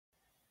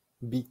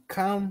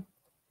Become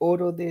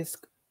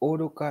Autodesk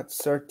AutoCAD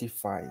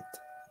Certified.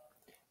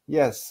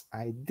 Yes,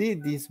 I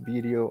did this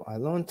video a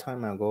long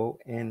time ago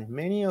and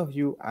many of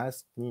you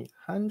asked me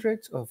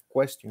hundreds of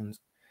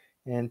questions,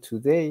 and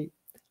today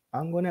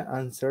I'm gonna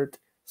answer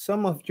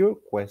some of your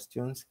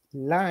questions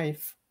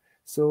live,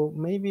 so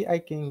maybe I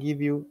can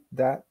give you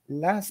that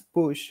last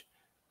push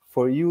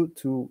for you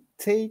to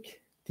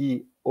take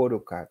the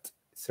AutoCAD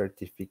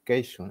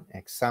certification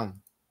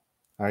exam.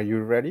 Are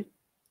you ready?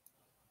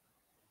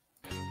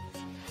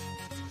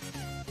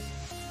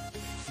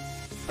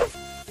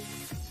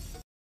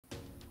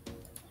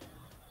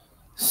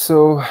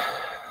 So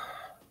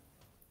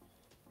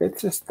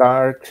let's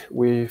start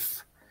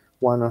with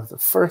one of the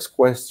first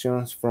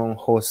questions from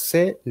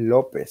Jose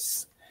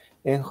Lopez.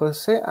 And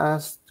Jose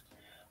asked,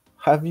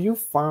 have you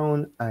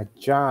found a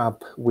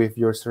job with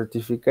your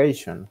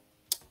certification?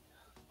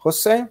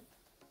 Jose,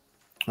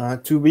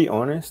 to be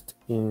honest,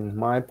 in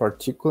my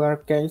particular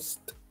case,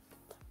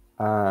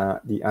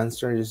 the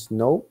answer is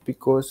no,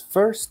 because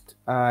first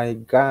I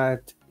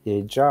got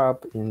a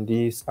job in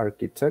this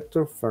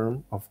architecture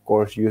firm, of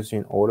course,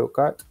 using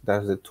AutoCAD.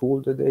 That's the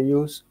tool that they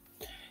use.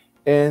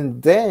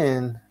 And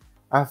then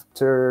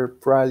after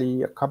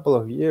probably a couple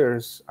of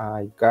years,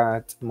 I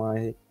got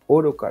my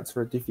AutoCAD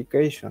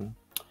certification.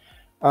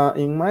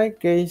 In my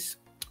case,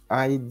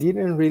 I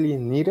didn't really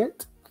need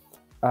it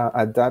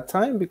at that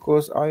time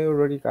because I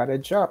already got a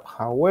job.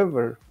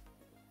 However,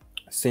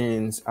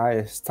 since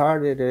I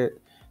started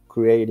it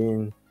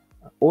creating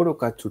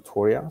AutoCAD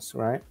tutorials,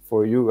 right,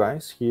 for you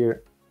guys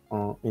here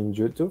in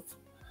YouTube,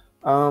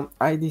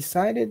 I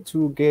decided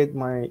to get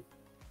my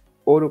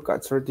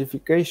AutoCAD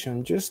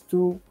certification just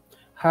to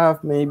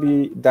have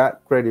maybe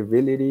that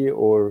credibility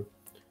or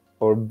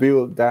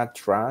build that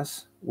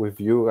trust with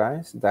you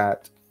guys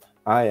that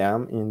I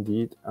am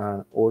indeed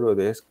an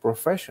Autodesk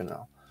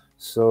professional.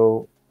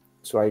 So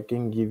I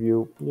can give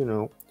you,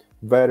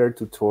 better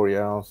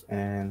tutorials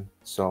and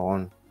so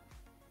on.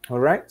 All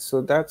right,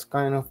 so that's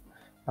kind of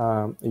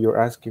you're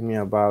asking me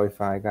about if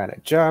I got a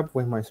job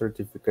with my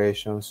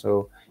certification.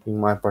 So in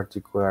my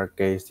particular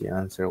case, the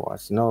answer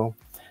was no.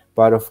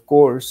 But of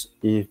course,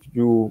 if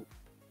you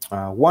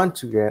want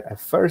to get a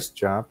first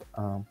job,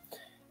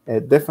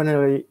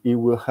 definitely it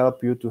will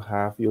help you to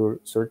have your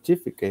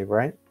certificate,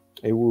 right?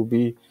 It will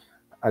be,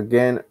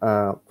 again,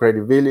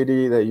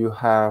 credibility that you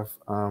have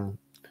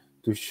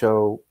to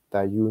show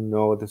that you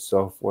know the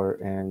software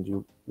and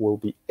you will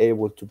be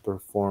able to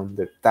perform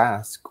the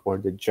task or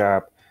the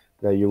job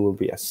that you will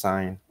be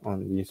assigned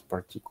on this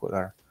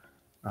particular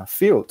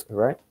field,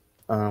 right?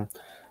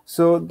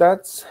 So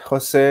that's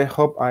Jose.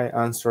 Hope I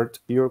answered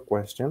your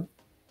question.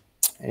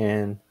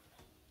 And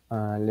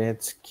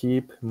let's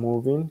keep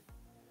moving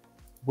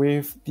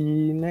with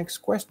the next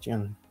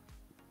question.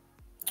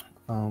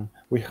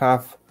 We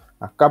have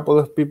a couple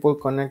of people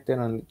connected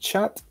on the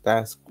chat.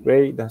 That's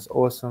great. That's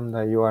awesome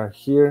that you are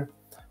here.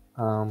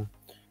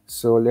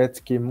 So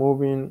let's keep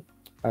moving.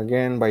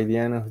 Again, by the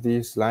end of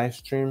this live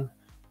stream,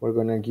 we're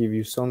going to give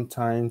you some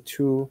time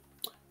to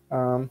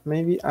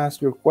maybe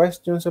ask your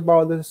questions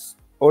about this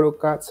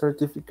AutoCAD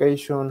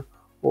certification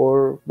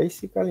or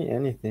basically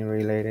anything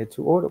related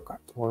to AutoCAD.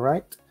 All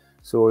right.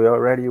 So we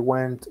already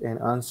went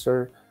and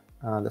answered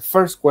the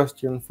first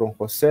question from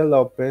Jose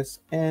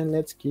Lopez, and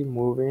let's keep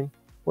moving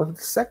with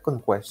the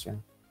second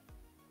question.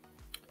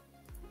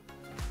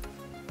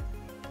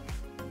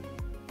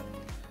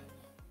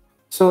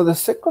 So the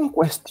second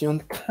question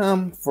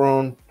comes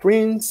from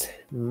Prince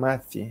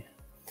Matthew.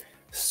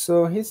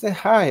 So he said,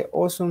 hi,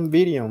 awesome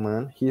video,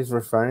 man. He's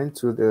referring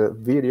to the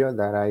video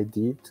that I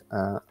did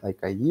like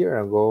a year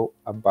ago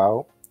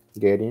about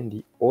getting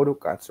the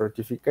AutoCAD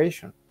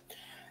certification.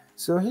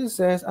 So he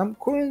says, I'm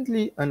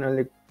currently an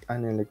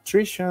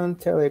electrician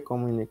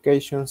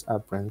telecommunications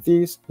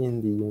apprentice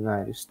in the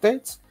United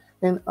States,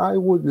 and I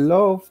would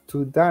love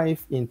to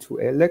dive into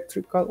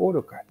electrical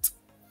AutoCAD.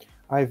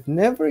 I've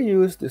never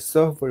used the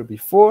software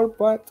before,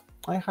 but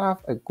I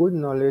have a good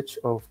knowledge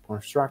of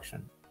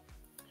construction.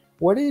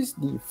 What is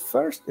the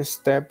first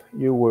step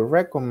you would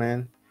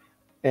recommend,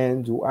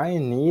 and do I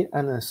need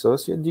an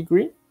associate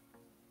degree?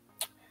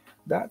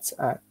 That's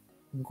a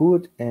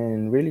good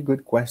and really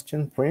good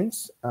question,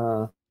 Prince.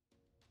 And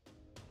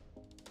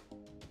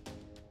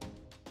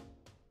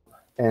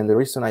the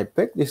reason I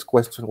picked this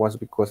question was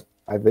because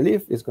I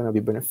believe it's going to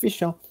be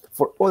beneficial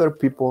for other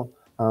people.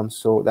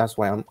 So that's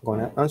why I'm going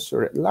to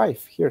answer it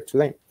live here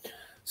today.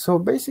 So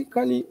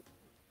basically,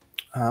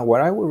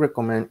 what I would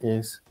recommend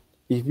is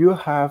if you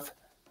have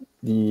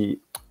the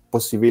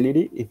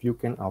possibility, if you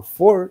can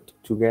afford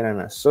to get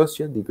an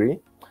associate degree,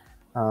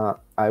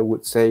 I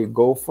would say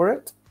go for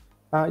it.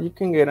 You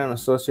can get an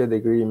associate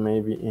degree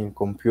maybe in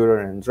computer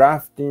and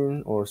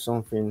drafting or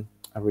something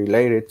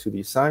related to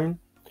design.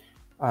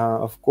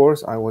 Of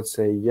course, I would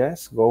say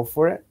yes, go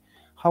for it.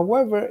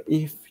 However,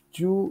 if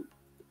you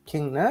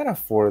cannot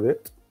afford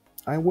it,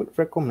 I would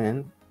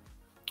recommend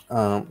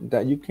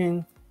that you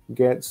can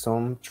get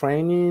some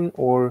training,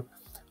 or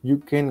you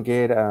can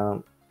get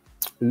a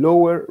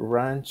lower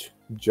range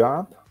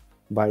job.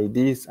 By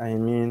this, I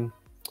mean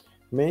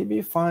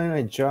maybe find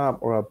a job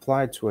or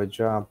apply to a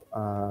job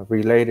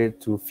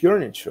related to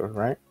furniture,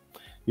 right?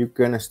 You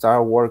can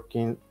start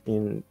working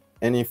in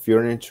any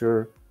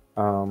furniture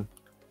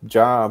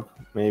job,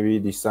 maybe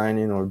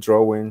designing or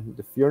drawing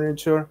the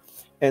furniture,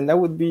 and that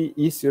would be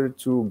easier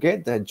to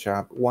get that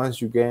job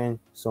once you gain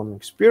some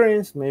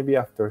experience. Maybe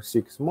after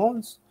 6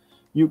 months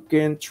you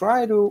can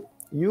try to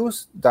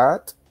use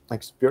that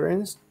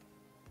experience,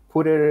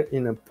 put it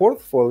in a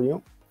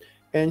portfolio,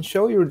 and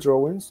show your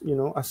drawings,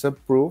 as a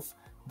proof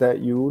that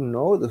you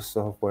know the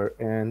software,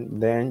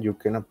 and then you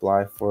can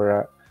apply for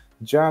a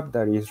job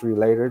that is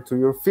related to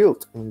your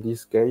field, in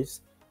this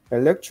case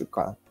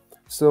electrical.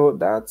 So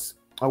that's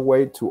a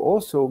way to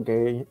also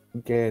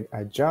get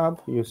a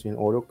job using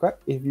AutoCAD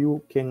if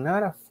you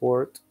cannot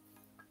afford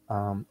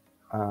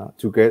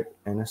to get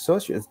an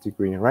associate's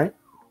degree, right?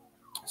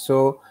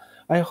 So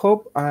I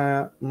hope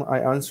I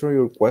answer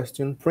your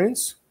question,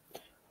 Prince,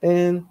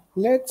 and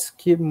let's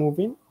keep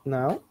moving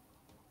now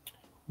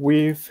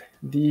with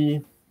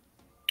the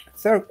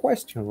third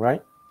question,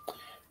 right?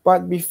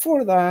 But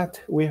before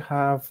that, we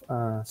have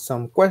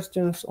some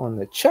questions on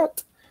the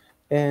chat,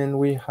 and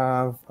we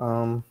have,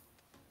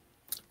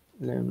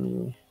 let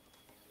me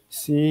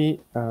see,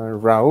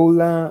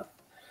 Raula.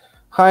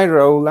 Hi,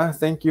 Raula.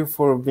 Thank you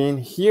for being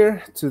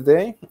here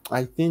today.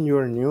 I think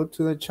you're new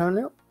to the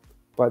channel,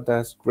 but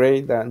that's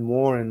great that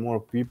more and more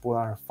people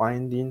are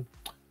finding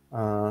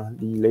the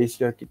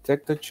Lazy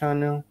Arquitecto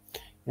channel.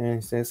 And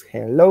it says,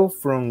 hello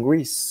from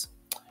Greece.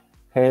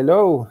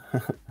 Hello.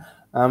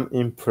 I'm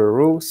in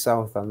Peru,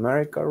 South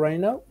America right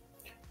now,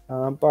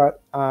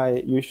 but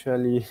I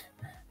usually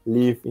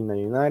live in the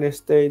United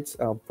States.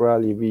 I'll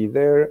probably be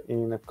there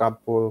in a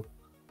couple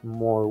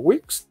more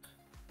weeks,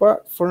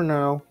 but for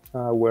now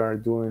we're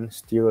doing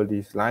still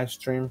this live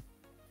stream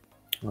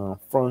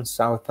from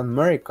South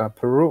America,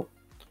 Peru.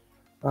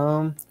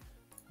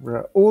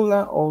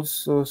 Raula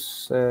also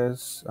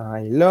says,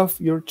 I love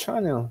your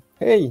channel.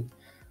 Hey,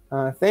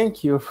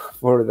 thank you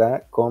for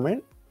that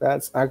comment.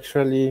 That's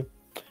actually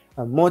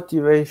a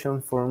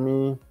motivation for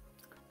me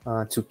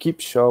to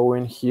keep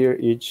showing here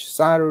each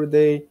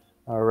Saturday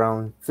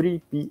around 3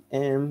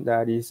 p.m.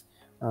 That is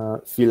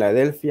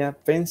Philadelphia,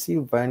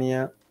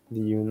 Pennsylvania,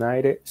 the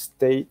United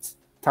States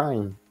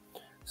time.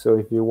 So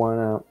if you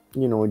want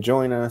to,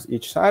 join us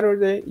each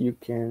Saturday, you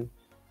can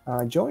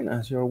join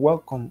us. You're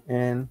welcome.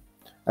 And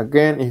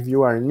again, if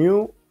you are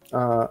new,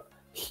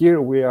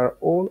 here we are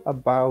all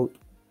about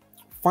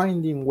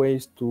finding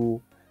ways to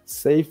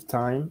save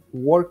time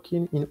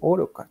working in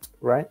AutoCAD,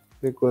 right?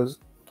 Because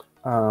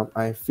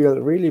I feel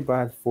really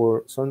bad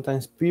for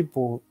sometimes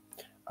people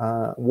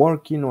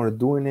working or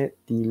doing it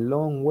the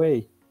long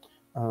way.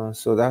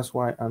 So that's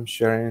why I'm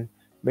sharing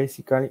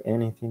basically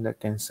anything that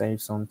can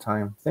save some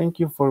time. Thank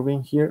you for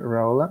being here,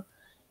 Raula.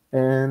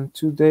 And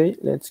today,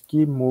 let's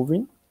keep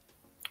moving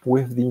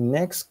with the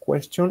next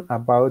question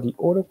about the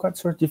AutoCAD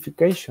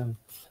certification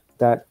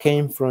that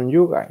came from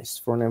you guys,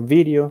 from a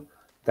video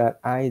that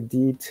I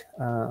did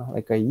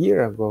like a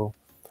year ago.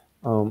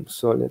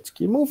 So let's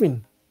keep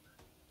moving.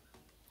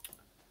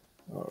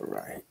 All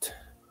right.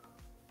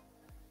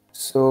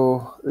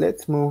 So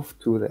let's move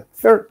to the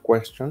third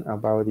question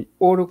about the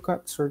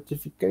AutoCAD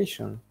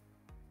certification.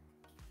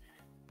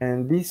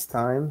 And this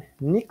time,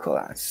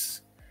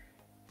 Nicholas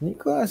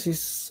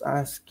is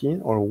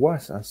asking, or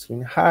was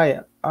asking,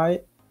 hi,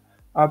 I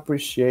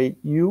appreciate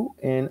you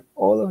and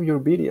all of your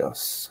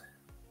videos.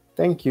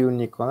 Thank you,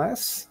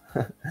 Nicholas.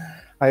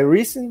 I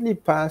recently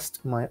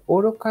passed my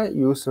AutoCAD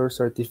user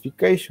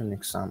certification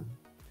exam.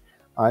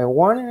 I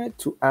wanted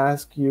to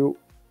ask you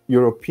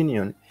your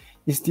opinion.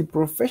 Is the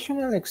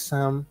professional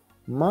exam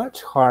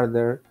much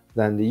harder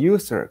than the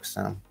user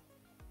exam?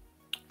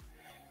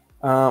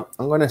 I'm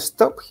going to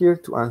stop here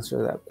to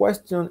answer that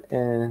question,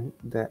 and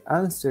the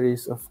answer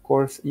is, of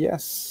course,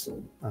 yes,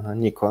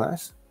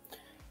 Nicholas.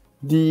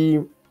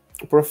 The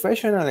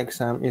professional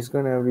exam is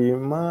going to be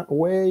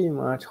way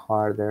much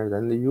harder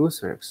than the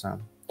user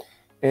exam.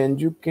 And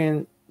you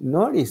can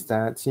notice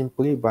that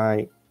simply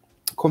by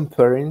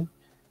comparing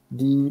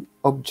the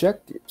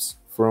objectives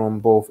from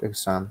both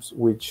exams,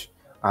 which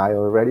I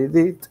already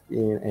did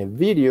in a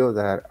video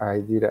that I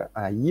did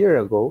a year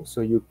ago.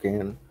 So you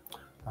can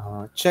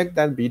check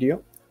that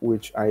video,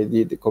 which I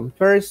did the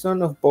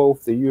comparison of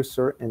both the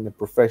user and the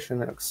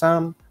professional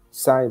exam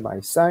side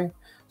by side.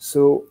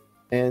 So,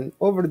 and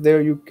over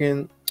there you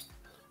can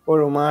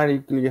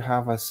automatically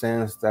have a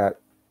sense that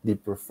the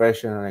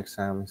professional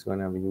exam is going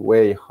to be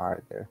way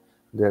harder.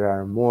 There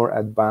are more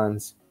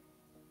advanced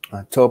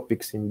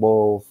topics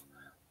involved,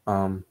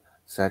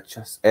 such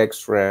as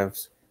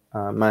XREFs,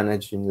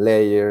 managing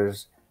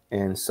layers,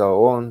 and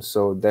so on.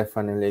 So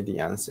definitely the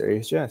answer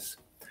is yes.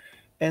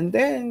 And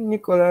then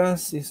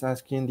Nicholas is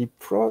asking,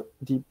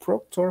 the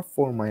proctor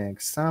for my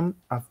exam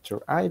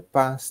after I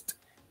passed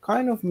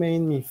kind of made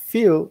me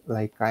feel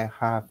like I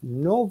have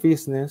no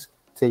business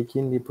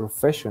taking the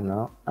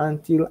professional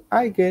until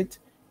I get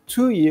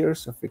 2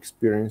 years of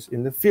experience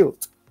in the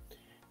field.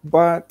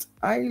 But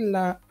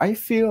I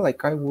feel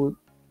like I would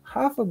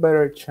have a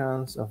better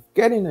chance of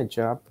getting a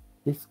job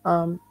if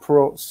I'm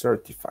pro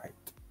certified?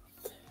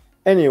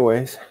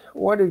 Anyways,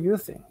 what do you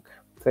think?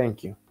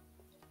 Thank you.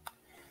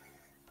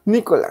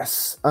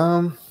 Nicholas,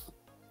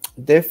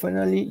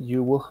 definitely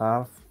you will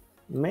have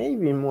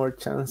maybe more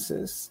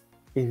chances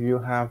if you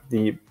have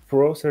the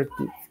pro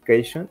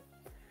certification,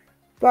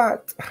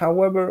 but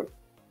however,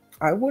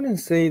 I wouldn't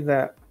say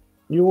that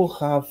you will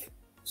have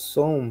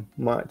so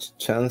much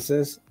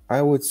chances.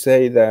 I would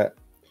say that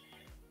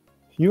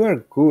you are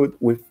good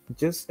with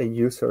just a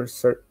user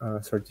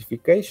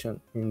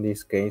certification in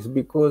this case,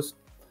 because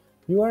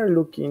you are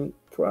looking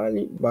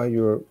probably by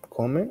your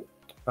comment,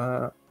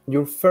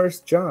 your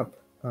first job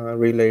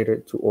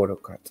related to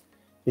AutoCAD.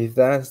 If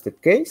that's the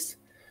case,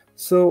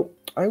 so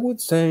I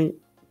would say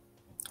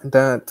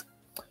that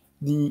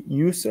the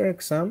user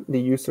exam, the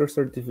user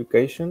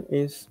certification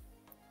is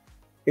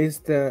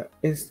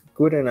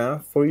good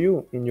enough for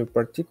you in your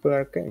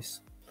particular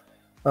case.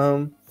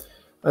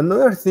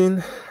 Another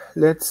thing,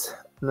 let's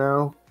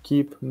now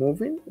keep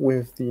moving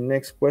with the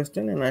next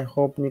question, and I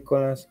hope,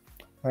 Nicholas,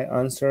 I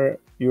answer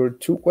your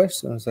two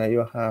questions that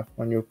you have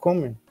on your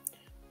comment.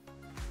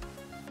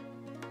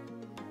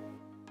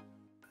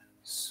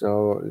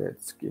 So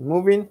let's keep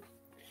moving.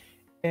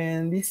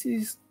 And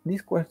this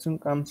question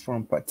comes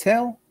from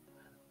Patel.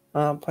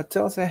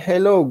 Patel said,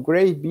 hello,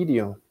 great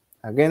video.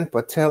 Again,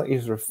 Patel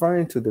is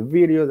referring to the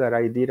video that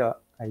I did a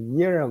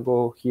year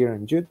ago here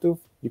on YouTube.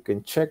 You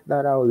can check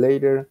that out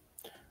later,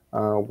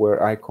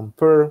 where I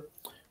compare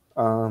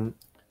the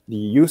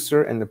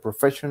user and the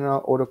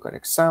professional AutoCAD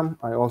exam.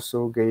 I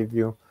also gave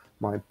you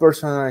my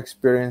personal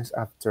experience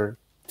after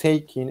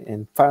taking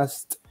and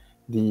passed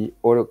the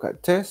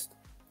AutoCAD test.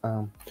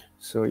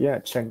 So yeah,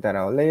 check that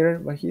out later.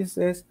 But he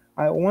says,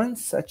 I want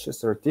such a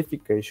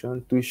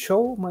certification to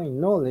show my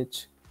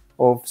knowledge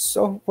of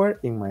software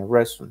in my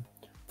resume.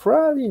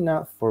 Probably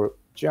not for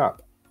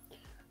job.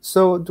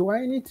 So do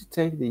I need to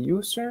take the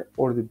user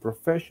or the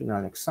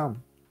professional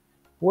exam?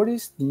 What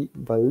is the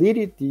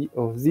validity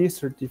of this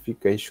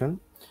certification?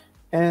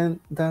 And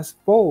does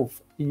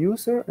both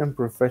user and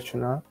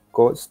professional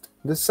cost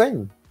the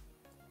same?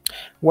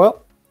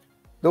 Well,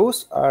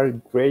 those are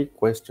great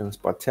questions,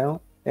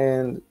 Patel,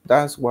 and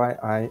that's why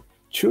I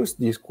choose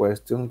this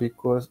question,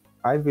 because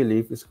I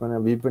believe it's going to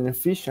be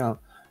beneficial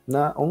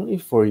not only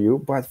for you,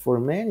 but for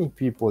many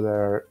people that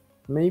are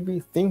maybe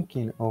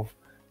thinking of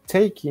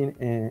taking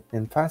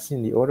and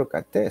passing the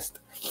AutoCAD test.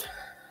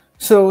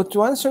 So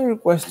to answer your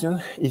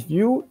question, if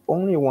you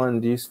only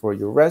want this for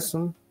your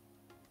resume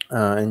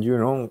and you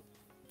don't,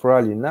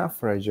 probably not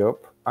for a job,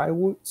 I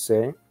would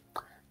say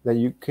that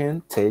you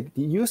can take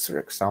the user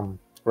exam,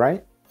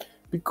 right?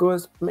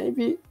 Because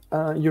maybe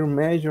your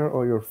major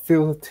or your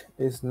field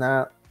is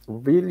not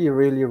really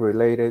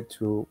related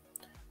to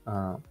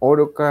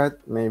AutoCAD.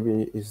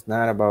 Maybe it's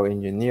not about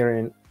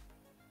engineering,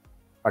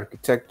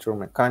 architecture,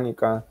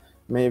 mechanical.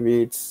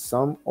 Maybe it's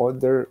some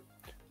other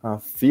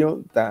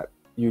field that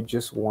you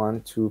just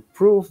want to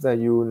prove that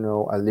you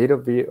know a little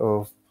bit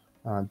of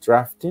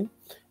drafting.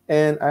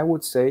 And I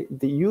would say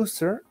the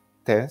user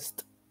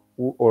test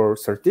or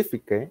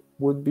certificate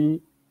would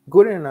be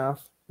good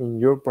enough in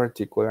your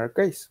particular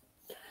case.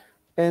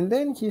 And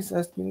then he's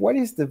asking, what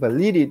is the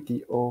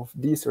validity of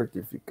this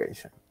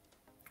certification?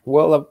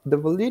 Well, the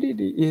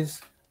validity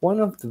is one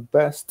of the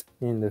best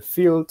in the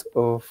field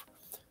of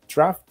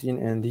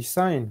drafting and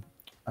design,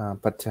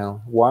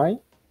 Patel. Why?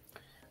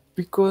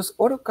 Because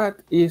AutoCAD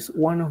is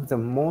one of the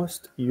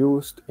most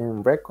used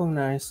and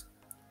recognized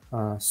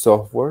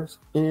softwares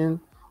in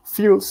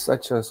fields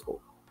such as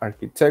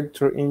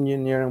architecture,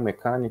 engineering,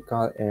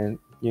 mechanical, and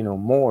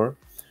more.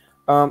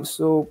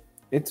 So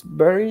it's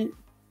very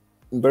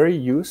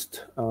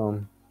used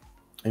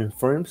in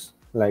firms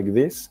like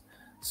this.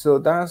 So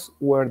that's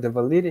where the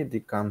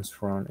validity comes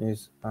from,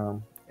 is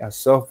a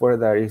software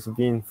that is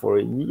being for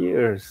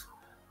years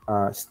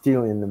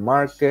still in the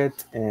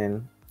market,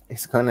 and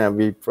it's gonna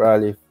be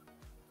probably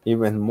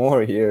even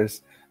more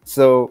years.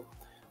 So,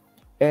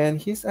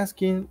 and he's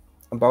asking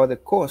about the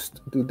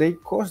cost. Do they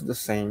cost the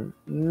same?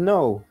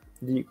 No,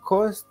 the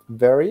cost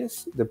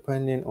varies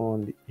depending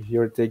on if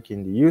you're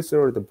taking the user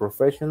or the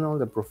professional.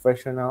 The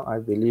professional, I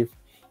believe,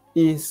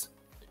 is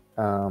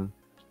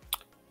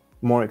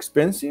more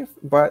expensive,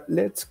 but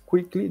let's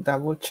quickly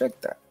double check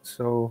that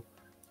so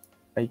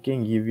I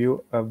can give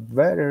you a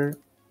better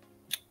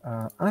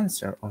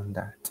answer on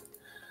that.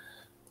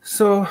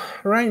 So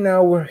right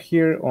now we're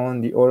here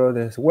on the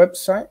Autodesk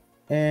website,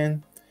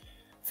 and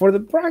for the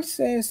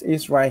prices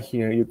is right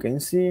here. You can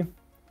see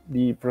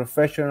the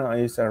professional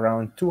is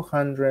around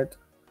 $200.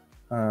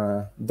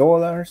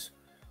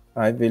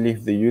 I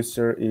believe the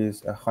user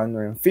is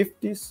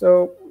 150,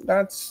 so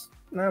that's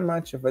not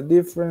much of a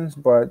difference,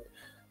 but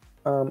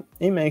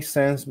it makes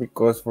sense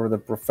because for the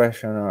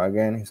professional,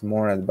 again, it's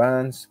more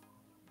advanced.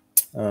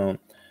 All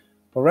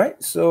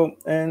right, so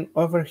and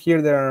over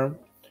here there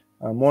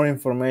are more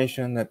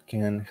information that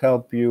can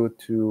help you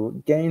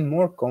to gain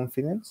more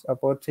confidence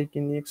about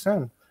taking the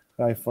exam.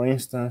 Like for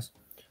instance,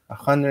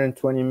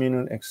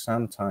 120-minute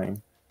exam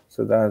time.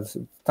 So that's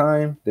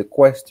time, the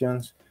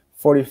questions,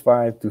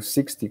 45 to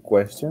 60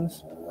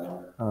 questions.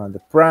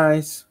 the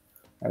price.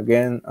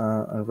 Again,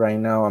 right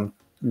now I'm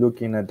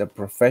looking at the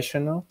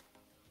professional.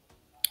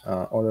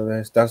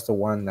 Autodesk, that's the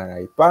one that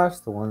I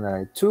passed, the one that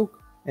I took,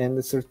 and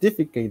the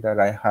certificate that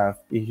I have.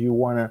 If you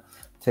want to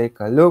take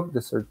a look,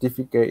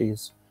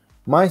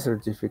 my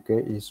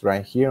certificate is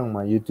right here on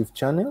my YouTube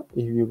channel.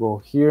 If you go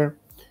here,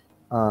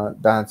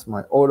 that's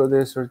my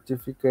Autodesk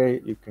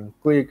certificate. You can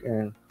click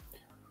and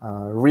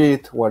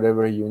read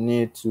whatever you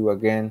need to,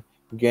 again,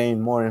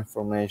 gain more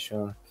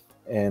information,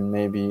 and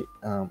maybe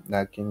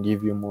that can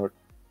give you more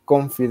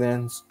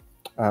confidence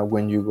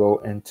when you go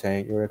and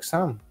take your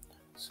exam.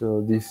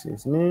 So this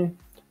is me,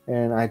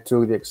 and I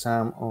took the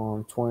exam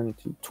on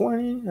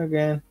 2020.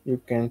 Again, you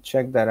can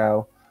check that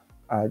out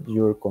at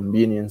your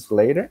convenience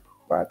later,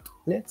 but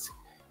let's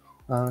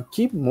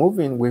keep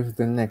moving with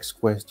the next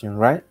question,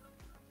 right?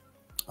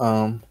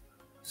 So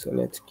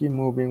let's keep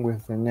moving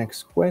with the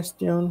next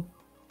question.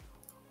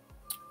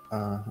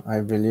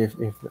 I believe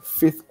it's the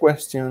 5th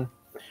question,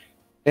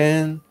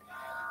 and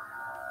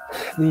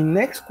the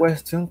next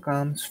question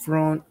comes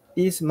from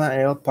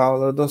Ismael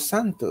Paulo dos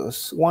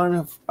Santos, one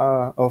of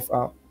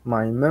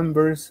my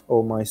members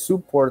or my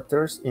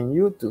supporters in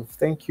YouTube.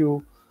 Thank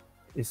you,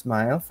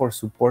 Ismael, for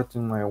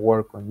supporting my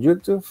work on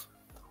YouTube.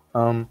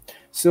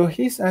 So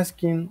he's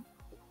asking,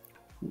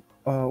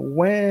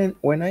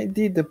 when I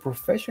did the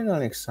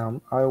professional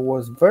exam, I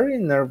was very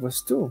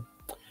nervous too.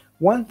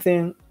 One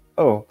thing,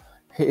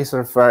 he is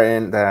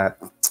referring that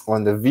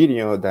on the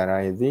video that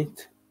I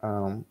did,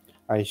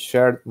 I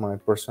shared my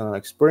personal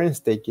experience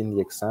taking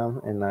the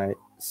exam, and I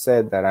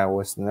said that I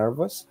was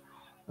nervous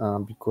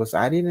because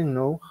I didn't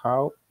know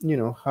how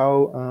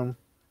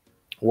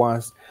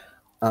was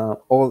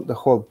the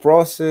whole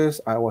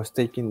process. I was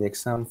taking the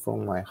exam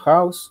from my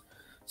house,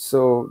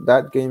 so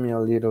that gave me a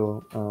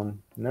little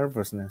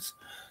nervousness.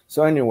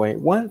 So anyway,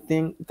 one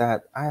thing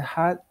that I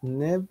had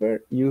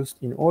never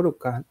used in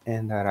AutoCAD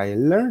and that I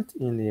learned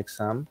in the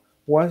exam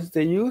was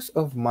the use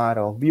of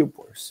model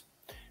viewports.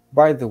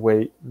 By the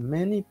way,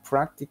 many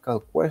practical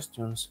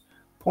questions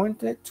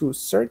pointed to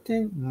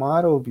certain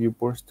model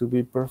viewports to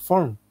be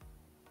performed.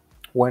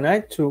 When I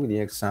took the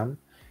exam,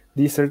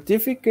 the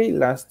certificate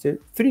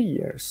lasted 3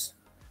 years.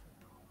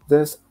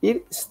 Does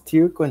it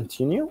still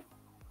continue?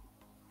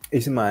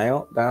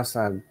 Ismael, that's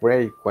a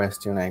great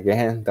question.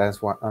 Again,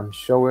 that's what I'm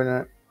showing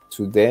it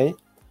today,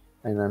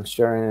 and I'm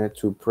sharing it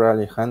to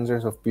probably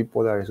hundreds of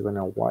people that is going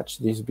to watch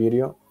this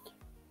video,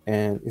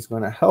 and it's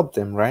going to help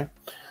them, right?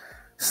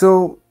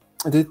 So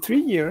the 3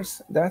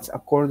 years, that's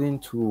according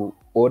to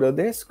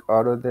Autodesk.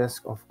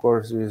 Autodesk, of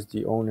course, is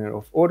the owner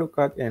of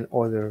AutoCAD and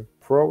other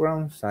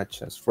programs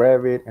such as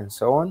Revit and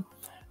so on.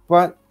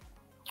 But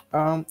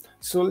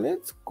so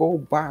let's go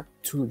back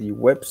to the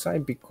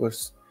website,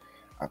 because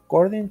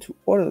according to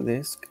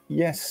Autodesk,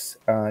 yes,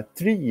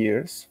 3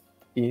 years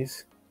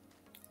is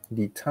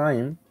the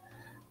time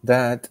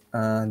that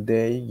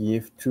they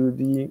give to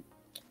the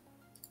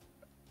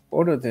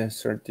Autodesk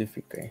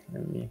certificate.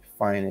 Let me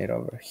find it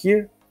over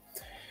here.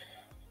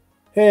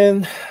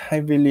 And I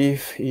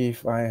believe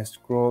if I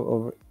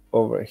scroll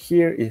over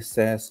here, it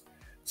says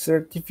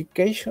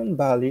certification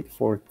valid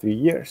for 3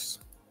 years.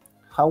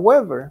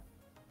 However,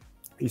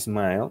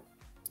 Ismael,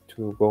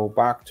 to go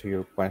back to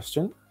your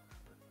question,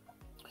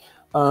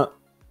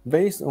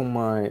 based on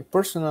my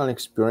personal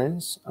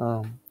experience,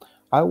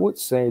 I would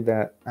say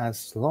that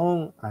as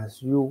long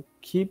as you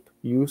keep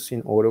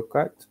using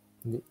AutoCAD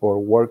or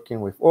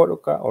working with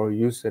AutoCAD or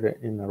using it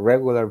in a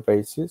regular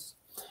basis,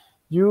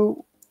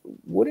 you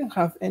wouldn't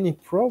have any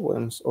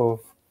problems of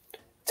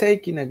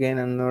taking again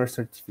another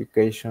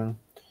certification,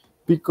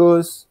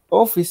 because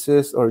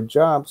offices or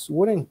jobs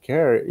wouldn't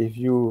care if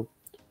you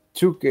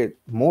took it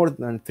more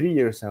than 3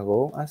 years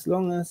ago, as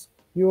long as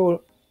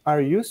you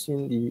are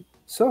using the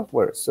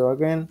software. So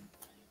again,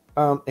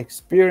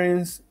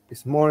 experience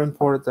is more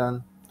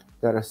important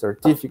than a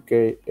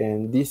certificate,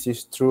 and this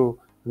is true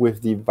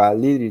with the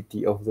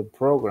validity of the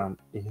program.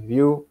 If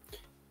you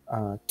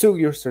took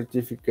your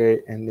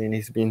certificate and then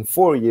it's been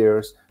 4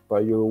 years,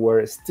 but you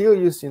were still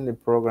using the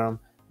program,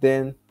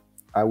 then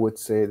I would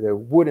say there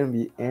wouldn't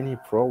be any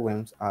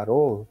problems at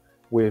all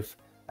with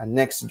a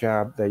next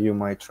job that you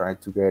might try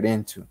to get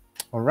into.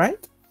 All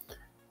right,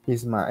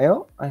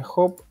 Ismael, I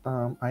hope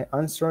I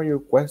answered your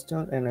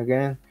question. And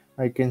again,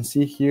 I can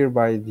see here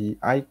by the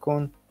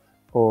icon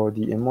or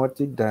the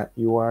emotic that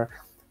you are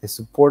a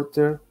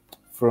supporter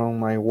from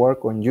my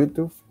work on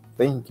YouTube.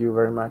 Thank you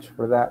very much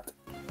for that.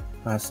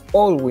 As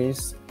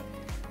always,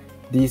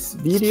 this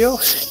video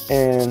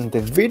and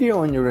the video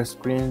on your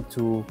screen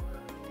to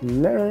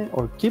learn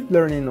or keep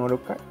learning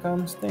AutoCAD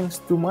comes thanks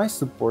to my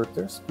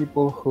supporters,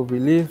 people who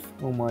believe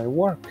in my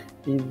work,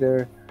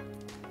 either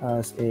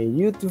as a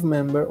YouTube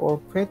member or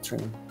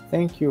patron.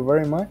 Thank you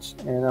very much,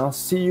 and I'll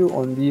see you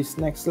on this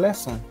next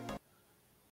lesson.